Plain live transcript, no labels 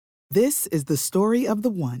This is the story of the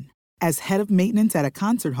one. As head of maintenance at a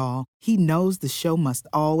concert hall, he knows the show must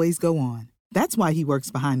always go on. That's why he works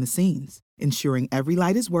behind the scenes, ensuring every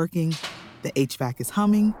light is working, the HVAC is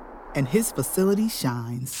humming, and his facility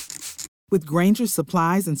shines. With Grainger's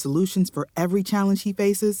supplies and solutions for every challenge he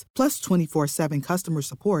faces, plus 24/7 customer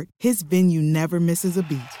support, his venue never misses a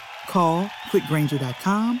beat. Call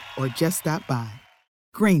quickgrainger.com or just stop by.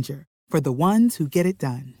 Grainger, for the ones who get it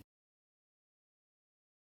done.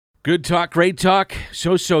 Good talk, great talk,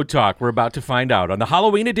 so talk. We're about to find out. On the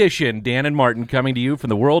Halloween edition, Dan and Martin coming to you from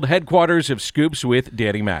the world headquarters of Scoops with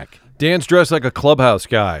Danny Mac. Dan's dressed like a clubhouse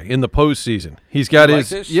guy in the postseason. He's got You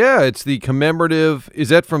his like this? Yeah, it's the commemorative. Is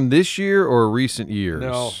that from this year or recent years?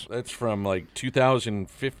 No, that's from like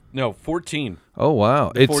 2014. Oh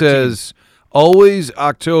wow. The It 14. says always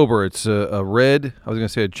October. It's a red. I was going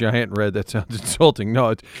to say a giant red. That sounds insulting.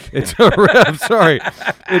 No, it's a red. I'm sorry.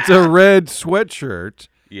 It's a red sweatshirt.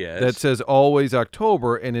 Yes. That says always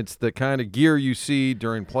October, and it's the kind of gear you see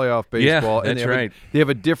during playoff baseball. Yeah, and that's right. They have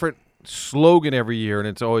a different slogan every year, and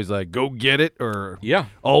it's always like, go get it, or Yeah.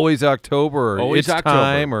 always October, or Always it's October.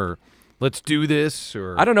 time, or let's do this.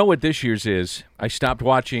 Or I don't know what this year's is. I stopped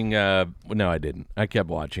watching. No, I didn't. I kept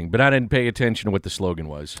watching, but I didn't pay attention to what the slogan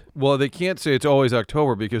was. Well, they can't say it's always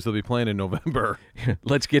October because they'll be playing in November.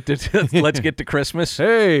 Let's get to Christmas.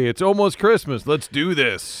 Hey, it's almost Christmas. Let's do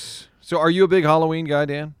this. So are you a big Halloween guy,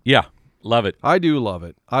 Dan? Yeah, love it. I do love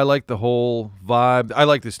it. I like the whole vibe. I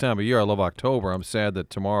like this time of year. I love October. I'm sad that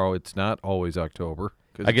tomorrow it's not always October.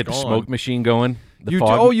 I get the smoke machine going. The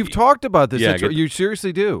fog. Oh, you've talked about this. Yeah, You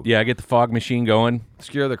seriously do. Yeah, I get the fog machine going.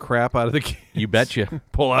 Scare the crap out of the kids. You betcha.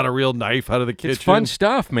 Pull out a real knife out of the kitchen. It's fun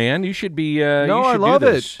stuff, man. You should be. No, you I should love do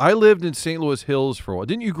it. this. I lived in St. Louis Hills for a while.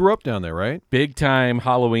 Didn't you grow up down there, right? Big time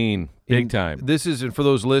Halloween. Big time. This is, and for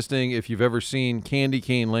those listening, if you've ever seen Candy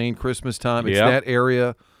Cane Lane Christmas time, it's Yep. that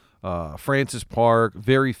area. Francis Park,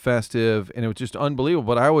 very festive, and it was just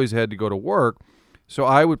unbelievable. But I always had to go to work, so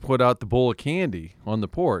I would put out the bowl of candy on the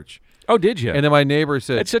porch. Oh, did you? And then my neighbor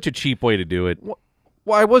said, That's such a cheap way to do it.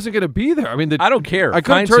 well, I wasn't going to be there. I mean, I don't care. I Find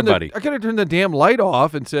couldn't turn somebody. I could have turned the damn light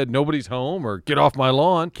off and said, nobody's home, or get off my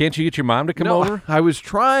lawn. Can't you get your mom to come No, over? I was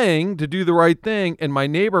trying to do the right thing, and my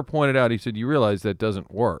neighbor pointed out, he said, you realize that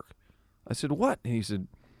doesn't work. I said, what? And he said,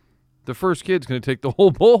 the first kid's going to take the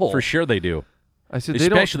whole bowl. For sure they do. I said, they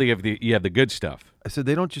don't. Especially if you have the good stuff. I said,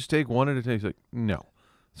 they don't just take one at a time. He's like, no.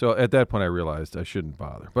 So at that point, I realized I shouldn't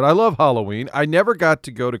bother. But I love Halloween. I never got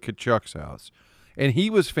to go to Kachuk's house. And he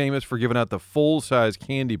was famous for giving out the full-size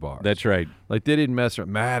candy bars. That's right. Like, they didn't mess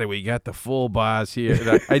around. Matty, we got the full bars here.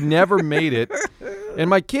 And I never made it. And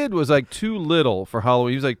my kid was, like, too little for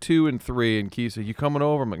Halloween. He was, like, 2 and 3. And Keith said, you coming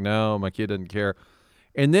over? I'm like, no, my kid doesn't care.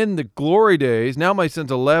 And then the glory days, now my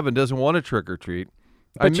son's 11, doesn't want to trick-or-treat.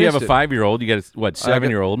 But you have a missed it. 5-year-old. You got a,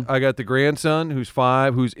 7-year-old? I got the grandson who's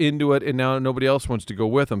 5, who's into it, and now nobody else wants to go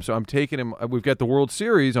with him. So I'm taking him. We've got the World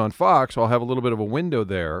Series on Fox, so I'll have a little bit of a window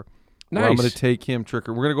there. Where I'm Nice. going to take him We're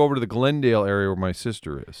going to go over to the Glendale area where my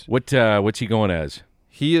sister is. What's he going as?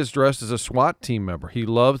 He is dressed as a SWAT team member. He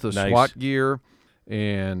loves the Nice. SWAT gear,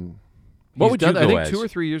 and What he's would you done, go I think as? 2 or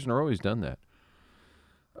 3 years in a row he's done that.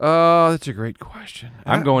 That's a great question.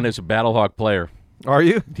 I'm going as a Battlehawk player. Are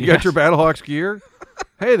you? You got your Battlehawks gear?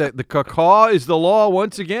 Hey, the cacaw is the law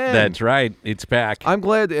once again. That's right. It's back. I'm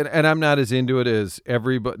glad, and I'm not as into it as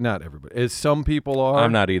not everybody, as some people are.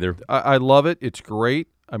 I'm not either. I love it. It's great.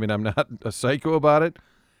 I mean, I'm not a psycho about it,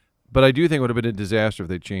 but I do think it would have been a disaster if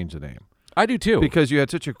they changed the name. I do too. Because you had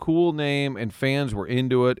such a cool name and fans were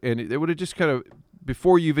into it, and it would have just kind of,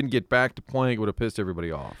 before you even get back to playing, it would have pissed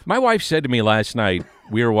everybody off. My wife said to me last night,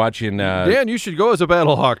 we were watching. Dan, you should go as a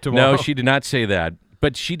Battlehawk tomorrow. No, she did not say that.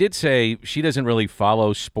 But she did say she doesn't really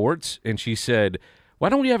follow sports, and she said, why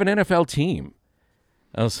don't we have an NFL team?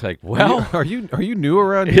 I was like, well. Are you new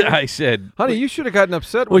around here? I said, honey, you should have gotten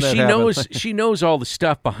upset well, when that she happened. she knows all the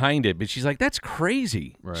stuff behind it, but she's like, that's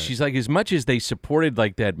crazy. Right. She's like, as much as they supported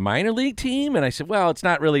like that minor league team, and I said, well, it's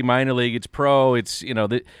not really minor league, it's pro, it's, you know,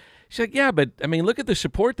 she's like, yeah, but I mean, look at the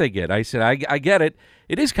support they get. I said, I get it.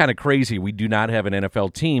 It is kind of crazy we do not have an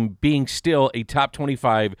NFL team being still a top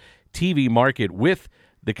 25 TV market with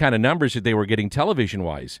the kind of numbers that they were getting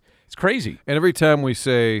television-wise. It's crazy. And every time we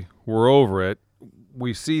say we're over it,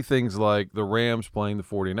 we see things like the Rams playing the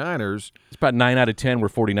 49ers. It's about 9 out of 10 were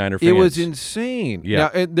 49er fans. It was insane. Yeah. Now,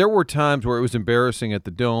 and there were times where it was embarrassing at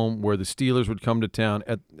the Dome, where the Steelers would come to town,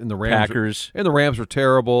 and the Rams Packers. and the Rams were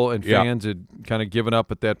terrible, and Yeah. fans had kind of given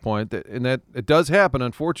up at that point. And that it does happen,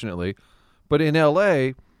 unfortunately. But in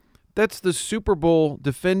L.A., that's the Super Bowl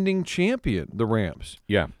defending champion, the Rams.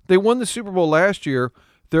 Yeah. They won the Super Bowl last year.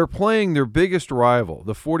 They're playing their biggest rival,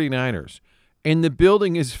 the 49ers. and the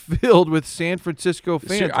building is filled with San Francisco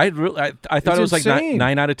fans. I thought it was insane. like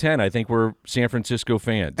 9 out of 10. I think we're San Francisco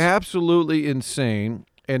fans. Absolutely insane,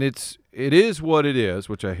 and it is what it is,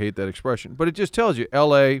 which I hate that expression, but it just tells you,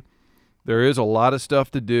 L.A., there is a lot of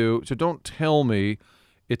stuff to do, so don't tell me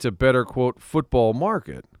it's a better, quote, football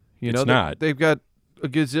market. It's not. They've got a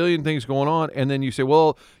gazillion things going on, and then you say,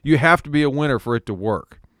 well, you have to be a winner for it to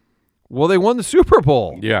work. Well, they won the Super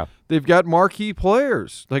Bowl. Yeah. They've got marquee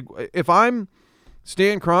players. Like, if I'm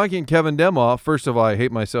Stan Kroenke and Kevin Demoff, first of all, I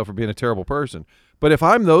hate myself for being a terrible person, but if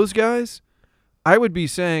I'm those guys, I would be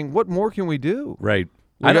saying, what more can we do? Right.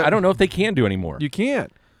 I don't know if they can do anymore. You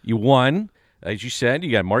can't. You won. As you said,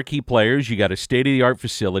 you got marquee players. You got a state-of-the-art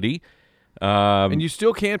facility. And you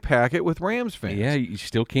still can't pack it with Rams fans. Yeah, you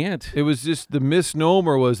still can't. It was just the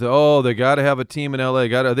misnomer was that, they got to have a team in L.A.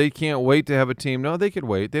 They can't wait to have a team. No, they could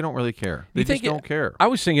wait. They don't really care. They just don't care. I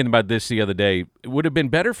was thinking about this the other day. It would have been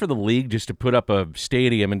better for the league just to put up a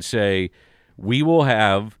stadium and say, we will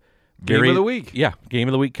have Game of the week. Yeah, game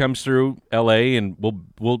of the week comes through L.A. and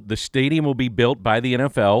the stadium will be built by the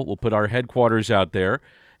NFL. We'll put our headquarters out there,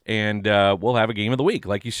 and we'll have a game of the week.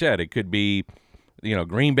 Like you said, it could be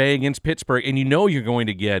Green Bay against Pittsburgh, and you're going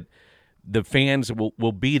to get the fans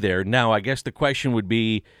will be there. Now, I guess the question would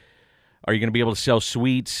be, are you going to be able to sell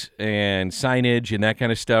suites and signage and that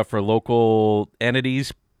kind of stuff for local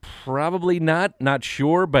entities? Probably not. Not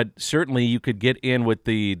sure, but certainly you could get in with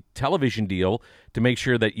the television deal to make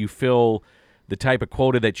sure that you fill the type of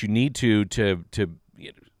quota that you need to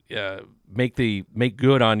make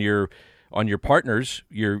good on your partners,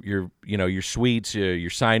 your suites, your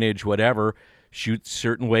signage, whatever. Shoot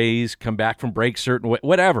certain ways, come back from break certain way,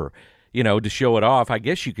 whatever, to show it off. I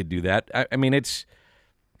guess you could do that. I mean, it's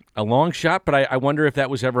a long shot, but I wonder if that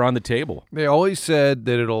was ever on the table. They always said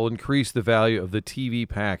that it'll increase the value of the TV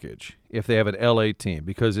package if they have an LA team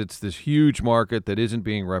because it's this huge market that isn't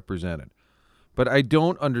being represented. But I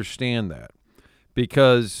don't understand that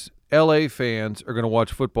because LA fans are going to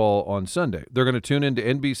watch football on Sunday. They're going to tune into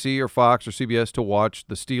NBC or Fox or CBS to watch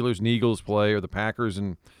the Steelers and Eagles play or the Packers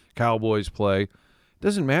and Cowboys play.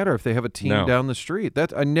 Doesn't matter if they have a team down the street.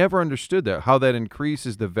 I never understood that, how that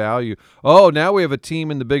increases the value. Oh, now we have a team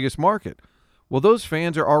in the biggest market. Well, those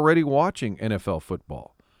fans are already watching NFL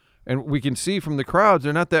football. And we can see from the crowds,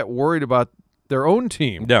 they're not that worried about their own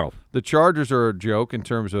team. No. The Chargers are a joke in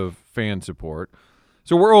terms of fan support.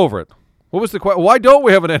 So we're over it. What was the question? Why don't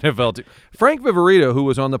we have an NFL team? Frank Viverito, who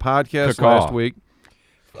was on the podcast last week,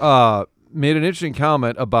 made an interesting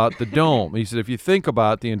comment about the Dome. He said, if you think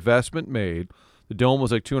about the investment made, the Dome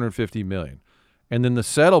was like $250 million. And then the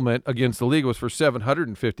settlement against the league was for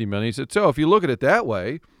 $750 million. He said, so if you look at it that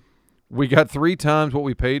way, we got 3 times what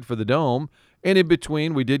we paid for the Dome. And in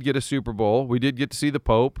between, we did get a Super Bowl. We did get to see the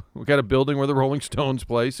Pope. We got a building where the Rolling Stones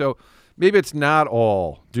play. So maybe it's not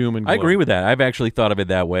all doom and gloom. I agree with that. I've actually thought of it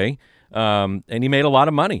that way. And he made a lot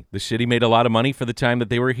of money. The city made a lot of money for the time that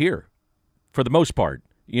they were here, for the most part.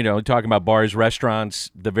 Talking about bars,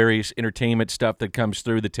 restaurants, the various entertainment stuff that comes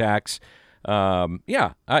through the tax.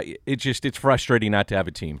 It's frustrating not to have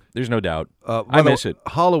a team. There's no doubt. I miss it.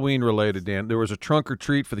 Halloween related, Dan. There was a trunk or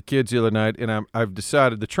treat for the kids the other night, and I've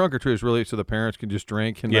decided the trunk or treat is really so the parents can just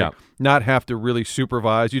drink and not have to really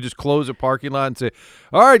supervise. You just close a parking lot and say,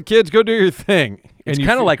 "All right, kids, go do your thing." It's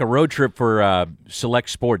kind of like a road trip for select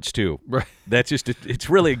sports too. Right. That's just it's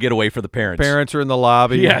really a getaway for the parents. Parents are in the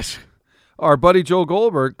lobby. Yes. Our buddy Joel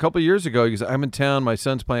Goldberg, a couple of years ago, he goes, I'm in town. My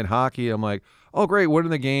son's playing hockey. I'm like, oh, great. What are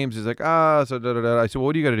the games? He's like, so da-da-da. I said, well,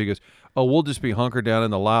 what do you got to do? He goes, oh, we'll just be hunkered down in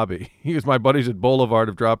the lobby. He goes, my buddies at Boulevard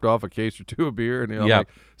have dropped off a case or 2 of beer. And I'm like,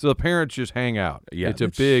 so the parents just hang out. Yeah, it's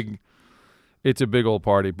a big old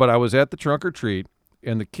party. But I was at the trunk or treat,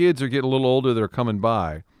 and the kids are getting a little older. They're coming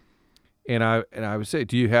by. And I would say,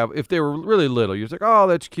 do you have, if they were really little, you're like, oh,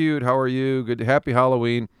 that's cute. How are you? Good. Happy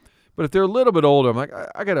Halloween. But if they're a little bit older, I'm like,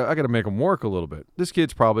 I gotta make them work a little bit. This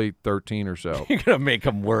kid's probably 13 or so. You're gonna make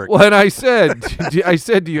them work. Well, and I said,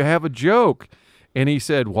 do you have a joke? And he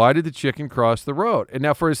said, why did the chicken cross the road? And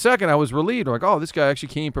now for a second, I was relieved. I'm like, oh, this guy actually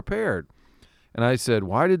came prepared. And I said,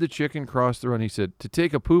 why did the chicken cross the road? And he said, to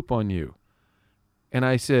take a poop on you. And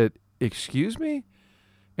I said, excuse me?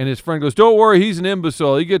 And his friend goes, don't worry, he's an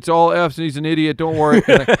imbecile. He gets all F's and he's an idiot. Don't worry.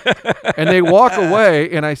 And they walk away.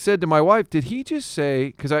 And I said to my wife, did he just say,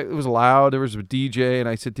 because it was loud, there was a DJ, and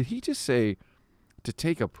I said, did he just say to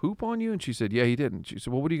take a poop on you? And she said, yeah, he did. And she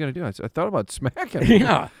said, well, what are you going to do? I said, I thought about smacking him.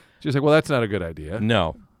 Yeah. She was like, well, that's not a good idea.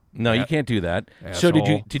 No, you can't do that. Asshole.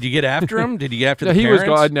 So did you get after him? Did you get after the he parents?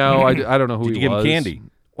 was gone. No, I don't know who he was. Did you give him candy?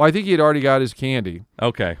 Well, I think he had already got his candy.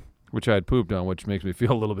 Okay. which I had pooped on, which makes me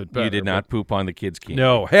feel a little bit better. You did not poop on the kids' candy.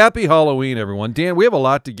 No. Happy Halloween, everyone. Dan, we have a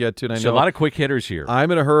lot to get to. And I know a lot of quick hitters here. I'm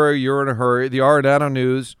in a hurry. You're in a hurry. The Arenado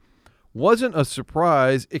news wasn't a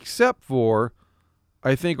surprise, except for,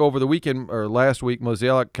 I think over the weekend or last week,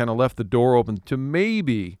 Mozeliak kind of left the door open to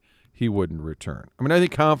maybe he wouldn't return. I mean, I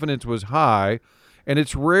think confidence was high, and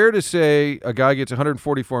it's rare to say a guy gets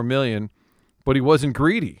 $144 million, but he wasn't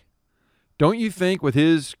greedy. Don't you think with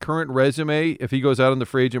his current resume, if he goes out on the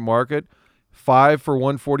free agent market, 5 for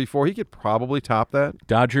 $144, he could probably top that?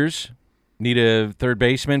 Dodgers need a third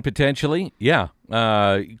baseman potentially. Yeah.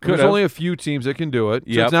 There's only a few teams that can do it,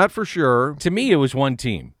 so it's not for sure. To me, it was one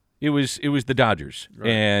team. It was the Dodgers, right.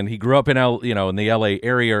 And he grew up in in the LA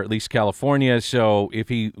area, or at least California. So if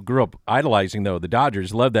he grew up idolizing the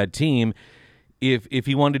Dodgers, loved that team. If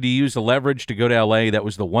he wanted to use the leverage to go to LA, that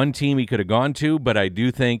was the one team he could have gone to. But I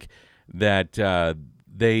do think that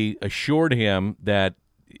they assured him that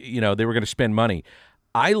they were going to spend money.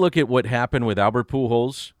 I look at what happened with Albert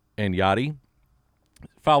Pujols and Yachty.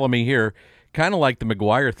 Follow me here. Kind of like the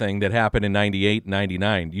McGuire thing that happened in 98,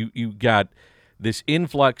 99. You got this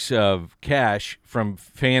influx of cash from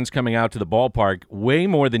fans coming out to the ballpark, way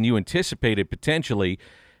more than you anticipated potentially,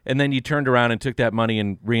 and then you turned around and took that money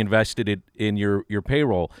and reinvested it in your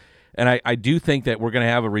payroll. And I do think that we're going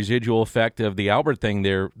to have a residual effect of the Albert thing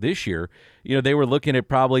there this year. They were looking at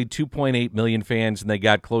probably 2.8 million fans, and they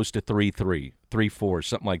got close to 3.3, 3.4,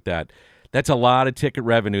 something like that. That's a lot of ticket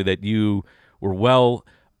revenue that you were well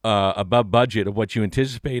above budget of what you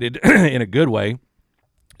anticipated in a good way.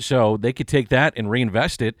 So they could take that and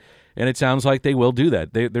reinvest it, and it sounds like they will do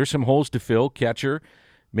that. There's some holes to fill, catcher,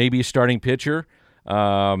 maybe a starting pitcher.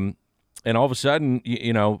 And all of a sudden,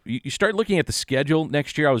 you start looking at the schedule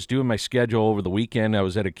next year. I was doing my schedule over the weekend. I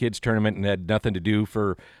was at a kids tournament and had nothing to do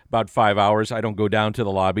for about 5 hours. I don't go down to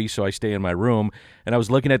the lobby, so I stay in my room. And I was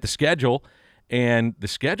looking at the schedule, and the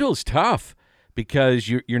schedule is tough because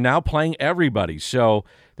you're now playing everybody. So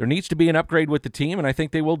there needs to be an upgrade with the team, and I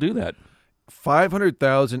think they will do that.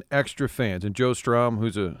 500,000 extra fans, and Joe Strom,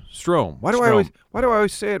 who's a Strom. Why do I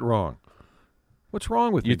always say it wrong? What's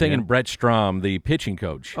wrong with you? You're thinking Brett Strom, the pitching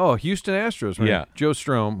coach. Oh, Houston Astros. Right? Yeah. Joe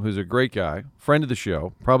Strom, who's a great guy, friend of the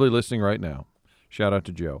show, probably listening right now. Shout out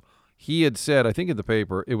to Joe. He had said, I think in the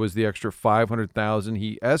paper, it was the extra 500,000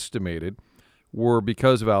 he estimated were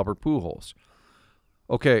because of Albert Pujols.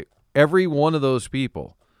 Okay, every one of those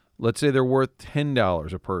people, let's say they're worth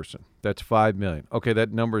 $10 a person. That's $5 million. Okay,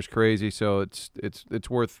 that number's crazy, so it's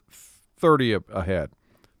worth 30 a head.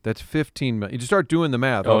 That's $15 million. You just start doing the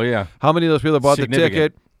math. Oh, yeah. How many of those people bought the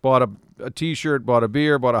ticket, bought a T-shirt, bought a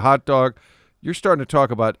beer, bought a hot dog? You're starting to talk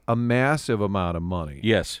about a massive amount of money.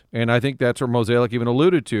 Yes. And I think that's where Mozeliak even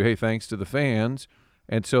alluded to, hey, thanks to the fans.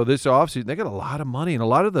 And so this offseason, they got a lot of money, and a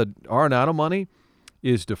lot of the Arenado money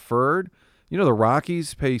is deferred. The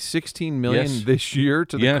Rockies pay $16 million this year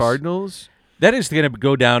to the Cardinals. That is going to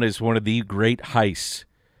go down as one of the great heists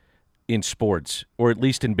in sports, or at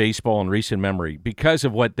least in baseball in recent memory, because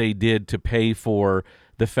of what they did to pay for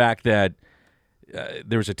the fact that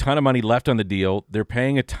there's a ton of money left on the deal. They're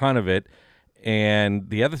paying a ton of it. And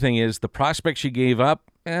the other thing is the prospects you gave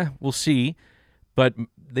up, we'll see, but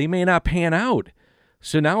they may not pan out.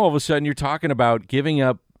 So now all of a sudden you're talking about giving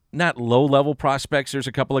up not low-level prospects. There's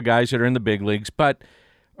a couple of guys that are in the big leagues, but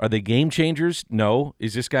are they game changers? No.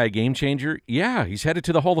 Is this guy a game changer? Yeah, he's headed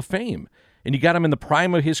to the Hall of Fame. And you got him in the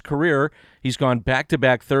prime of his career. He's gone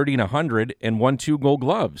back-to-back 30 and 100 and won 2 Gold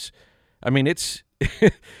Gloves. I mean, it's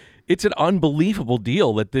it's an unbelievable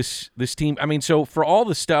deal that this team – I mean, so for all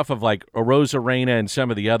the stuff of like Arozarena and some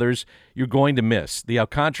of the others, you're going to miss. The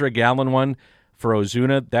Alcantara-Gallen one for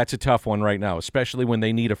Ozuna, that's a tough one right now, especially when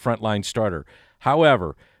they need a frontline starter.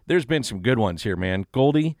 However, there's been some good ones here, man.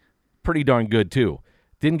 Goldie, pretty darn good too.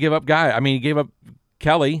 Didn't give up guy. I mean, he gave up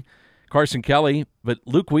Carson Kelly, but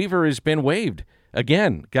Luke Weaver has been waived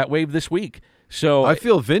again. Got waived this week. So I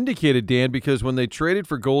feel vindicated, Dan, because when they traded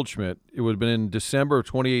for Goldschmidt, it would have been in December of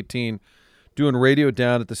 2018, doing radio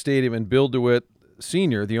down at the stadium, and Bill DeWitt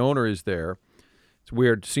Sr., the owner, is there. It's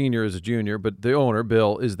weird, Senior is a junior, but the owner,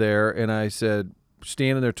 Bill, is there. And I said,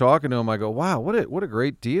 standing there talking to him, I go, wow, what a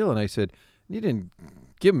great deal. And I said, you didn't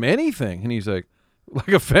give him anything. And he's like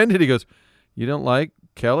offended. He goes, you don't like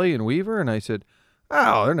Kelly and Weaver? And I said,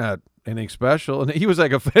 oh, they're not anything special. And he was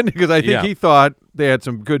like offended because I think he thought they had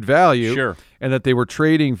some good value. Sure. And that they were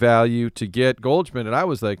trading value to get Goldschmidt. And I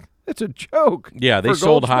was like, it's a joke. Yeah, they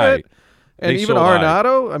sold high. And even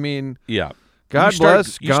Arenado, I mean, God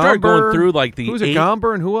bless. You start going through like the who's it,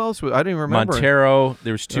 Gomber, and who else? I didn't even remember. Montero.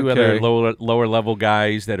 There's 2 other lower level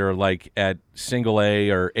guys that are like at single A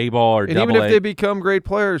or A ball or double A. And even if they become great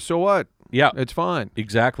players, so what? Yeah. It's fine.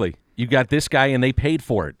 Exactly. You got this guy, and they paid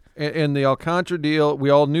for it. And the Alcantara deal, we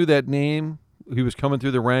all knew that name. He was coming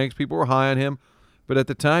through the ranks. People were high on him. But at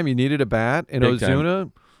the time, you needed a bat. And Big time.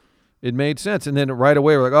 Ozuna, it made sense. And then right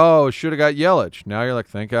away, we're like, oh, should have got Yelich. Now you're like,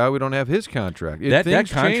 thank God we don't have his contract. That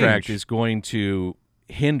contract change. is going to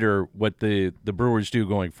hinder what the Brewers do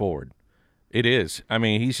going forward. It is. I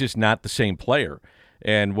mean, he's just not the same player.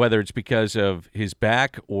 And whether it's because of his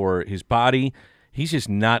back or his body, he's just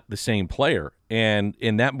not the same player. And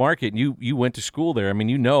in that market, you went to school there. I mean,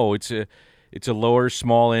 it's a lower,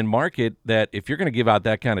 small end market that if you're going to give out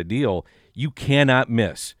that kind of deal, you cannot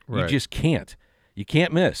miss. Right. You just can't. You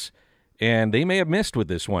can't miss. And they may have missed with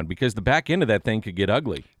this one because the back end of that thing could get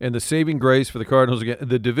ugly. And the saving grace for the Cardinals, again,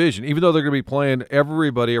 the division, even though they're going to be playing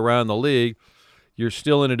everybody around the league, you're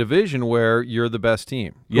still in a division where you're the best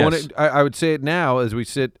team. Yes. I would say it now as we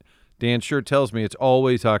sit. Dan Sure tells me it's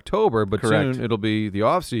always October, but Correct. soon it'll be the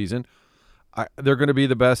offseason. They're going to be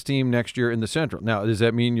the best team next year in the Central. Now, does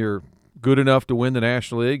that mean you're good enough to win the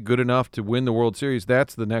National League, good enough to win the World Series?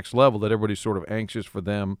 That's the next level that everybody's sort of anxious for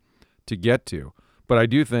them to get to. But I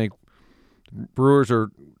do think Brewers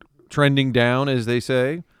are trending down, as they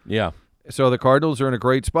say. Yeah. So the Cardinals are in a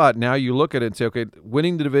great spot. Now you look at it and say, okay,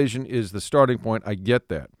 winning the division is the starting point. I get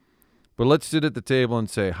that. But let's sit at the table and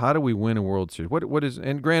say, how do we win a World Series? What is?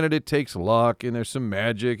 And granted, it takes luck and there's some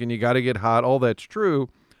magic and you got to get hot. All that's true.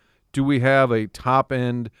 Do we have a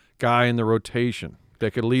top-end guy in the rotation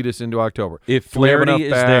that could lead us into October? If Do we have enough Flaherty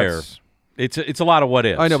is bats? there, it's a lot of what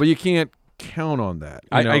ifs. I know, but you can't count on that.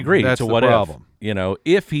 I agree. That's it's a the what problem. if.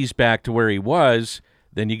 If he's back to where he was,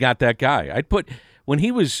 then you got that guy. I'd put when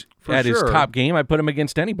he was For at his sure. top game, I'd put him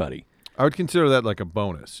against anybody. I would consider that like a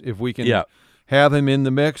bonus. If we can Yeah. have him in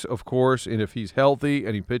the mix, of course, and if he's healthy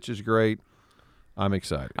and he pitches great, I'm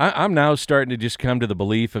excited. I'm now starting to just come to the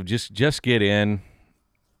belief of just get in.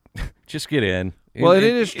 Just get in. Well, it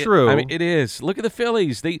is true. I mean, it is. Look at the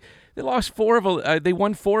Phillies. They lost 4 of they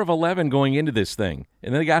won 4 of 11 going into this thing,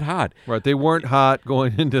 and then they got hot. Right, they weren't hot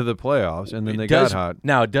going into the playoffs, and then they got hot.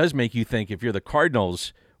 Now, it does make you think, if you're the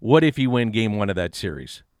Cardinals, what if you win Game 1 of that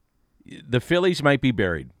series? The Phillies might be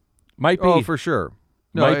buried. Might be. Oh, for sure.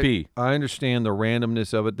 Might be. I understand the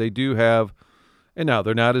randomness of it. They do have, and now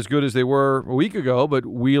they're not as good as they were a week ago, but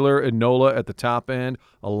Wheeler and Nola at the top end,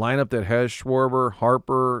 a lineup that has Schwarber,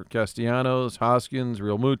 Harper, Castellanos, Hoskins,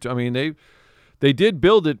 Real Muto. I mean, they did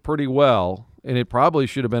build it pretty well, and it probably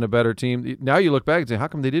should have been a better team. Now you look back and say, how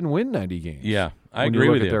come they didn't win 90 games? Yeah, I when agree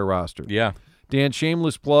you with look at you. their roster. Yeah. Dan,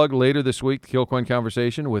 shameless plug later this week, the Kilcoyne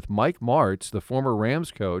Conversation with Mike Martz, the former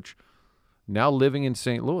Rams coach, now living in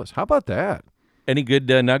St. Louis. How about that? Any good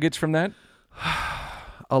nuggets from that?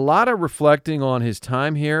 A lot of reflecting on his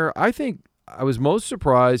time here. I think I was most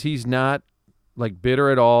surprised he's not like bitter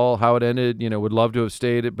at all how it ended. Would love to have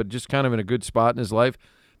stayed it, but just kind of in a good spot in his life.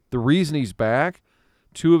 The reason he's back,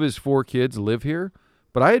 2 of his 4 kids live here,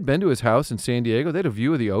 but I had been to his house in San Diego. They had a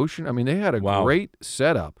view of the ocean. I mean, they had a Wow. great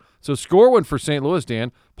setup. So score one for St. Louis,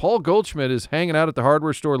 Dan. Paul Goldschmidt is hanging out at the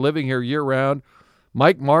hardware store, living here year-round.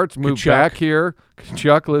 Mike Martz moved Kachuk. back here.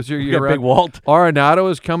 Chuck lives here got year-round. Big Walt. Arenado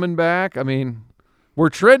is coming back. I mean, we're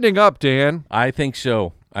trending up, Dan. I think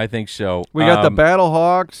so. We got the Battle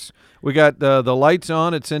Hawks. We got the lights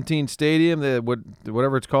on at Centene Stadium,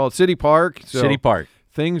 whatever it's called, City Park. So City Park.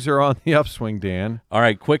 Things are on the upswing, Dan. All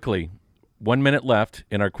right, quickly. 1 minute left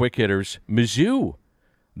in our quick hitters. Mizzou,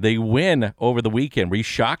 they win over the weekend. Were you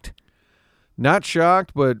shocked? Not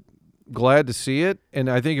shocked, but glad to see it. And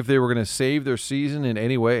I think if they were going to save their season in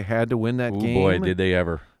any way, had to win that Oh game. boy, did they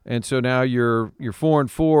ever. And so now you're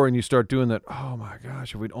 4-4, and you start doing that. Oh my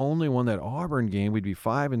gosh! If we'd only won that Auburn game, we'd be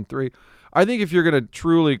 5-3. I think if you're going to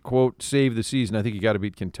truly quote save the season, I think you got to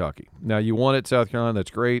beat Kentucky. Now you won at South Carolina, that's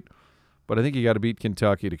great, but I think you got to beat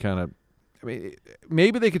Kentucky to kind of. I mean,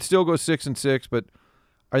 maybe they could still go 6-6, but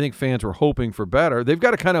I think fans were hoping for better. They've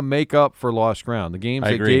got to kind of make up for lost ground. The games I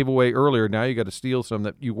they agree. gave away earlier, now you got to steal some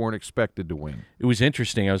that you weren't expected to win. It was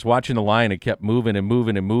interesting. I was watching the line. It kept moving and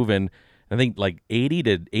moving and moving. I think like 80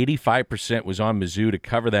 to 85% was on Mizzou to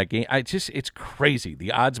cover that game. It's crazy.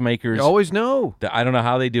 The odds makers. You always know. I don't know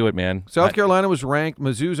how they do it, man. South Carolina was ranked.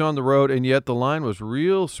 Mizzou's on the road, and yet the line was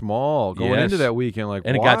real small going Yes. into that weekend. Like,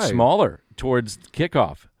 And why? it got smaller towards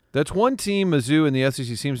kickoff. That's one team Mizzou in the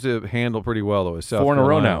SEC seems to handle pretty well, though, is South 4 in a row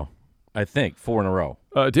Carolina. now. I think 4 in a row.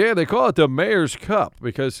 Dan, they call it the Mayor's Cup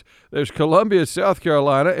because there's Columbia, South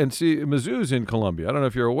Carolina, and Mizzou's in Columbia. I don't know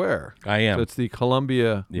if you're aware. I am. So it's the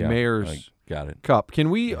Columbia Yeah, Mayor's I got it. Cup. Can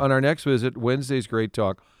we, on our next visit, Wednesday's Great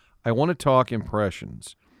Talk, I want to talk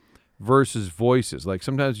impressions versus voices. Like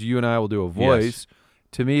sometimes you and I will do a voice. Yes.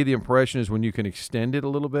 To me, the impression is when you can extend it a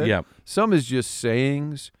little bit. Yeah. Some is just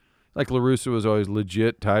sayings. Like La Russa was always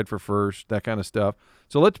legit, tied for first, that kind of stuff.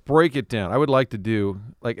 So let's break it down. I would like to do,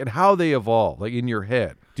 and how they evolve, like in your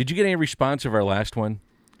head. Did you get any response of our last one?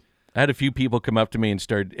 I had a few people come up to me and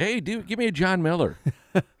start, hey, dude, give me a John Miller.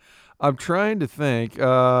 I'm trying to think.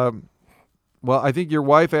 Well, I think your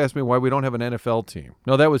wife asked me why we don't have an NFL team.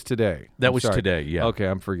 No, that was today. That was today, yeah. Okay,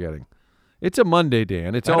 I'm forgetting. It's a Monday,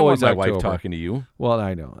 Dan. It's I don't always want my October. wife talking to you. Well,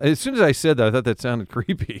 I know. As soon as I said that, I thought that sounded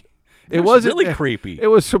creepy. It was really creepy. It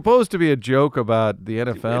was supposed to be a joke about the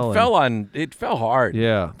NFL. It fell hard.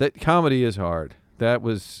 Yeah, that comedy is hard. That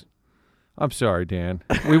was. I'm sorry, Dan.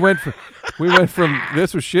 We went from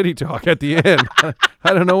this was shitty talk at the end.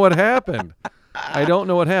 I don't know what happened.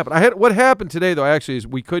 What happened today though actually is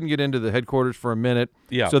we couldn't get into the headquarters for a minute.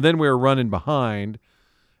 Yeah. So then we were running behind,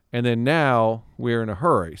 and then now we're in a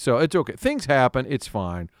hurry. So it's okay. Things happen. It's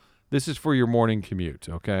fine. This is for your morning commute.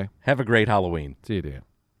 Okay. Have a great Halloween. See you, Dan.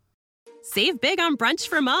 Save big on brunch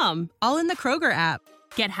for mom, all in the Kroger app.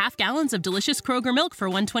 Get half gallons of delicious Kroger milk for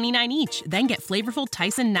 $1.29 each. Then get flavorful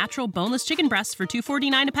Tyson natural boneless chicken breasts for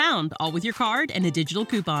 $2.49 a pound, all with your card and a digital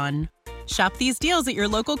coupon. Shop these deals at your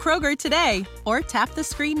local Kroger today, or tap the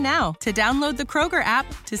screen now to download the Kroger app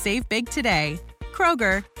to save big today.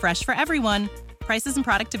 Kroger, fresh for everyone. Prices and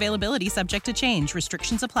product availability subject to change.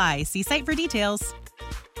 Restrictions apply. See site for details.